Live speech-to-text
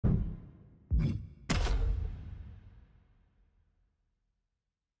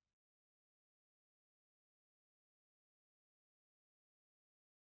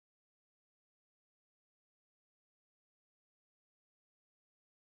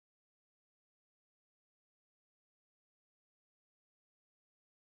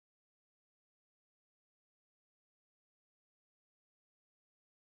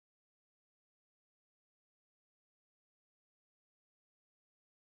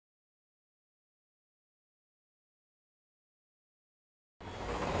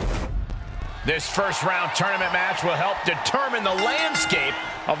This first round tournament match will help determine the landscape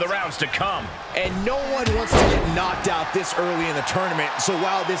of the rounds to come. And no one wants to get knocked out this early in the tournament, so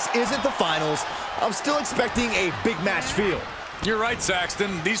while this isn't the finals, I'm still expecting a big match feel. You're right,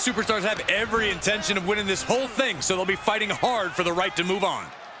 Saxton. These superstars have every intention of winning this whole thing, so they'll be fighting hard for the right to move on.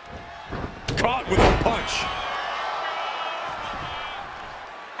 Caught with a punch.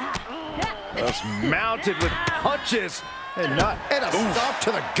 Just mounted with punches and a stop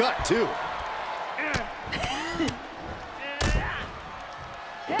to the gut, too.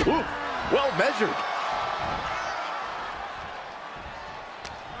 Ooh, well measured.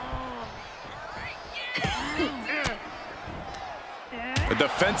 A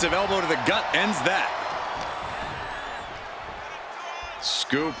defensive elbow to the gut ends that.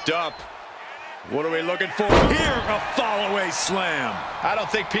 Scooped up. What are we looking for here? A fall-away slam. I don't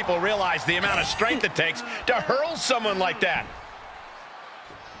think people realize the amount of strength it takes to hurl someone like that.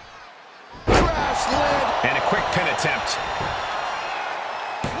 Crash lid. And a quick pin attempt.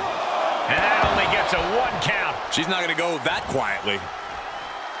 And that only gets a 1 count. She's not going to go that quietly.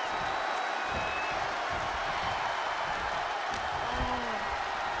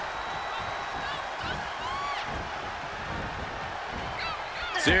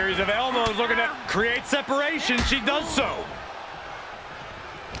 Series of elbows looking to create separation. She does so.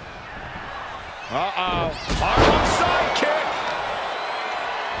 Harlem side kick.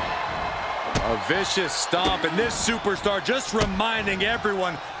 A vicious stomp, and this superstar just reminding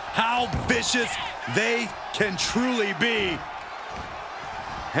everyone how vicious they can truly be.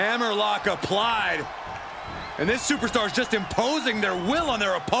 Hammerlock applied. And this superstar is just imposing their will on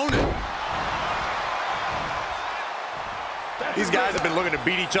their opponent. These guys have been looking to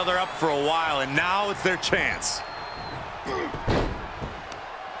beat each other up for a while, and now it's their chance.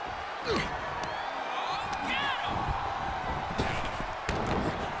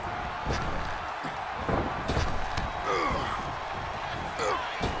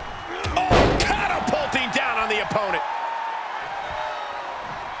 Oh, catapulting down on the opponent.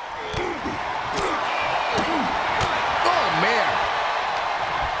 Oh, man.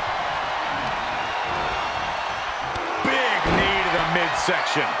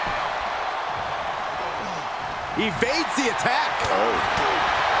 Midsection. Evades the attack. Oh,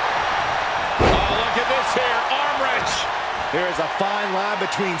 look at this here. Arm wrench. There is a fine line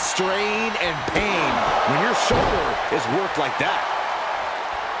between strain and pain when your shoulder is worked like that.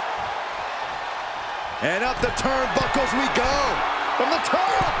 And up the turnbuckles we go. From the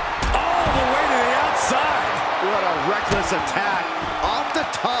top. All the way to the outside. What a reckless attack. Off the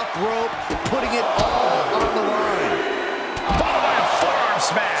top rope, putting it all on the line. Followed by a forearm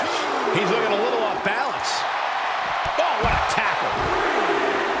smash. He's looking a little off balance. Oh, what a tackle.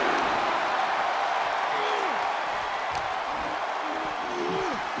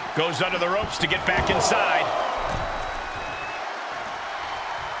 Goes under the ropes to get back inside.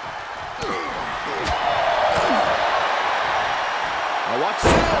 Now watch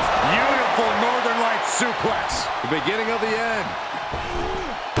this. Beautiful Northern Lights suplex. The beginning of the end.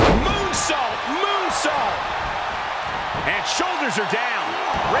 Moonsault, moonsault. And shoulders are down,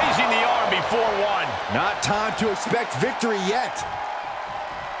 raising the arm before 1. Not time to expect victory yet.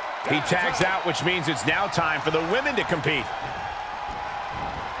 He tags out, which means it's now time for the women to compete.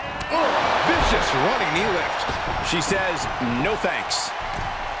 Oh, vicious running knee lift. She says, no thanks.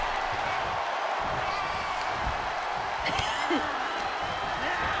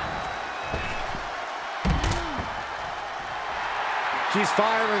 She's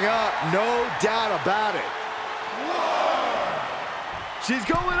firing up, no doubt about it. She's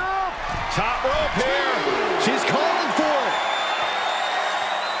going up. Top rope here. She's calling for it.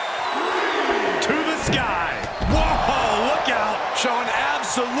 To the sky. Whoa, look out. Showing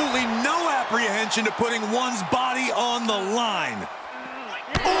absolutely no apprehension to putting one's body on the line.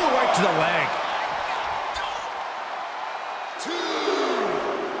 Oh, right to the leg.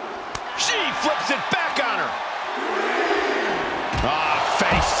 She flips it back on her. Ah,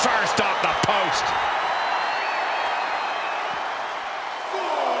 face first off the post.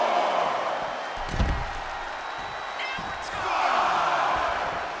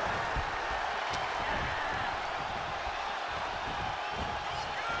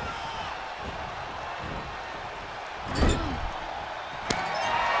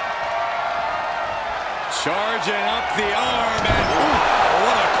 Charging up the arm, and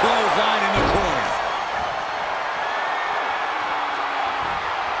what a clothesline in the corner.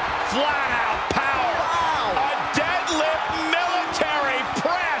 Flat out power. Wow. A deadlift military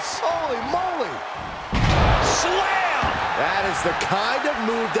press. Holy moly. Slam. That is the kind of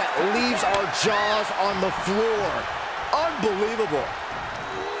move that leaves our jaws on the floor. Unbelievable.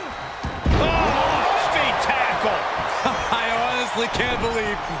 Oh, turnbuckle. I honestly can't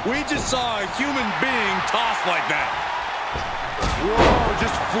believe we just saw a human being tossed like that. Whoa,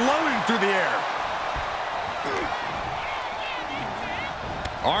 just floating through the air.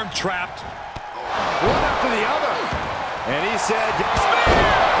 Arm trapped. One after the other. And he said,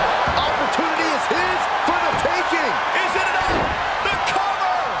 spear! Opportunity is his for the taking. Is it enough? The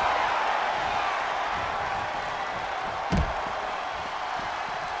cover!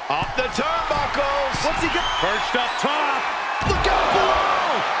 Up the turnbuckles. What's he got? Perched up top. Look out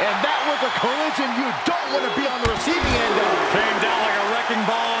below! And that was a collision you don't want to be on the receiving end of. Came down like a wrecking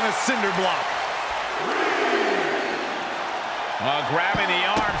ball on a cinder block. Grabbing the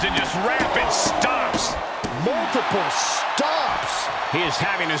arms and just rapid stops. Multiple stops. He is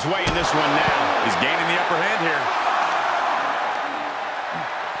having his way in this one now. He's gaining the upper hand here.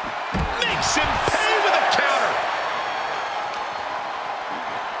 Makes him pay with a counter.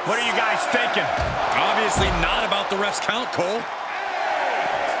 What are you guys thinking? Obviously not about the ref's count, Cole.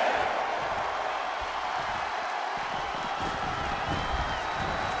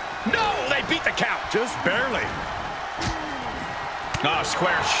 No, they beat the count. Just barely. Oh,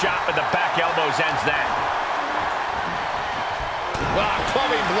 square shot with the back elbows ends that.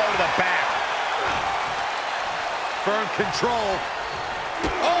 Clubbing blow to the back. Firm control.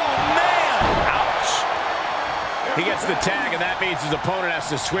 Oh, man! Ouch. He gets the tag, and that means his opponent has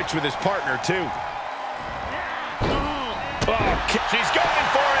to switch with his partner, too. Oh, she's going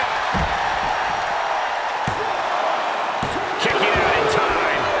for it. Kicking out in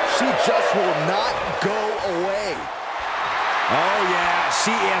time. She just will not go away. Oh, yeah,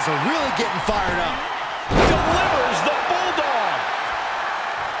 she is really getting fired up. Delivers the Bulldog.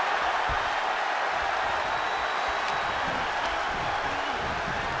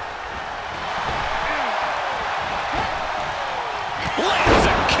 Lands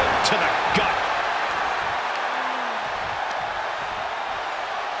a kick to the gut.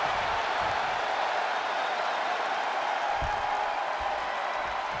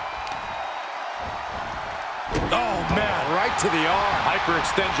 Oh, man. Right to the arm.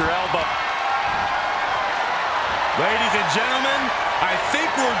 Hyperextend your elbow. Ladies and gentlemen, I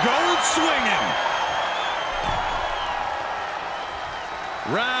think we're going swinging.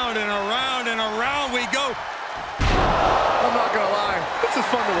 Round and around and around we go. I'm not gonna lie, this is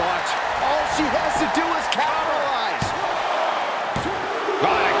fun to watch. All she has to do is capitalize.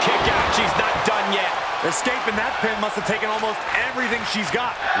 Got a kick out. She's not done yet. Escaping that pin must have taken almost everything she's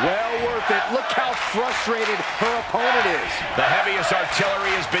got. Well worth it. Look how frustrated her opponent is. The heaviest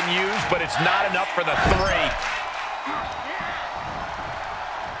artillery has been used, but it's not enough for the three.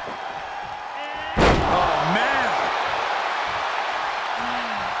 Oh, man.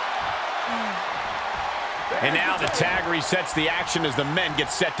 And now the tag resets the action as the men get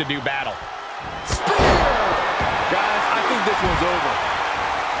set to do battle. Spear! Guys, I think this one's over.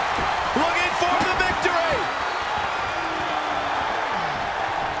 Looking for the victory!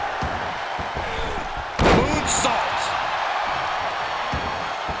 Moonsault.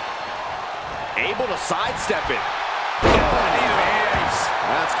 Able to sidestep it. Oh, knee to the hands.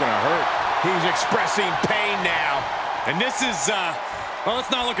 That's gonna hurt. He's expressing pain now. And this is, well,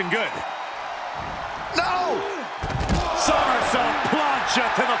 it's not looking good. No! Somersault plancha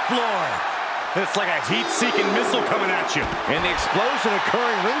to the floor. It's like a heat-seeking missile coming at you. And the explosion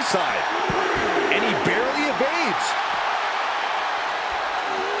occurring ringside. And he barely evades.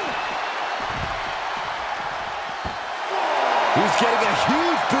 He's getting a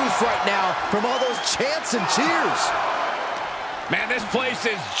huge boost right now from all those chants and cheers. Man, this place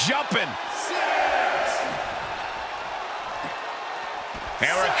is jumping.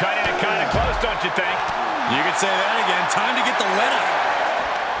 And we're cutting it kind of close, don't you think? You could say that again. Time to get the lead out.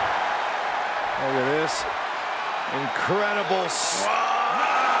 Look at this. Incredible.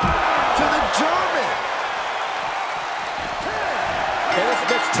 To the German. And this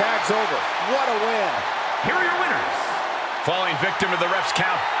mixed tag's over. What a win. Here are your winners. Falling victim to the ref's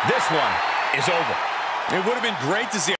count, this one is over. It would have been great to see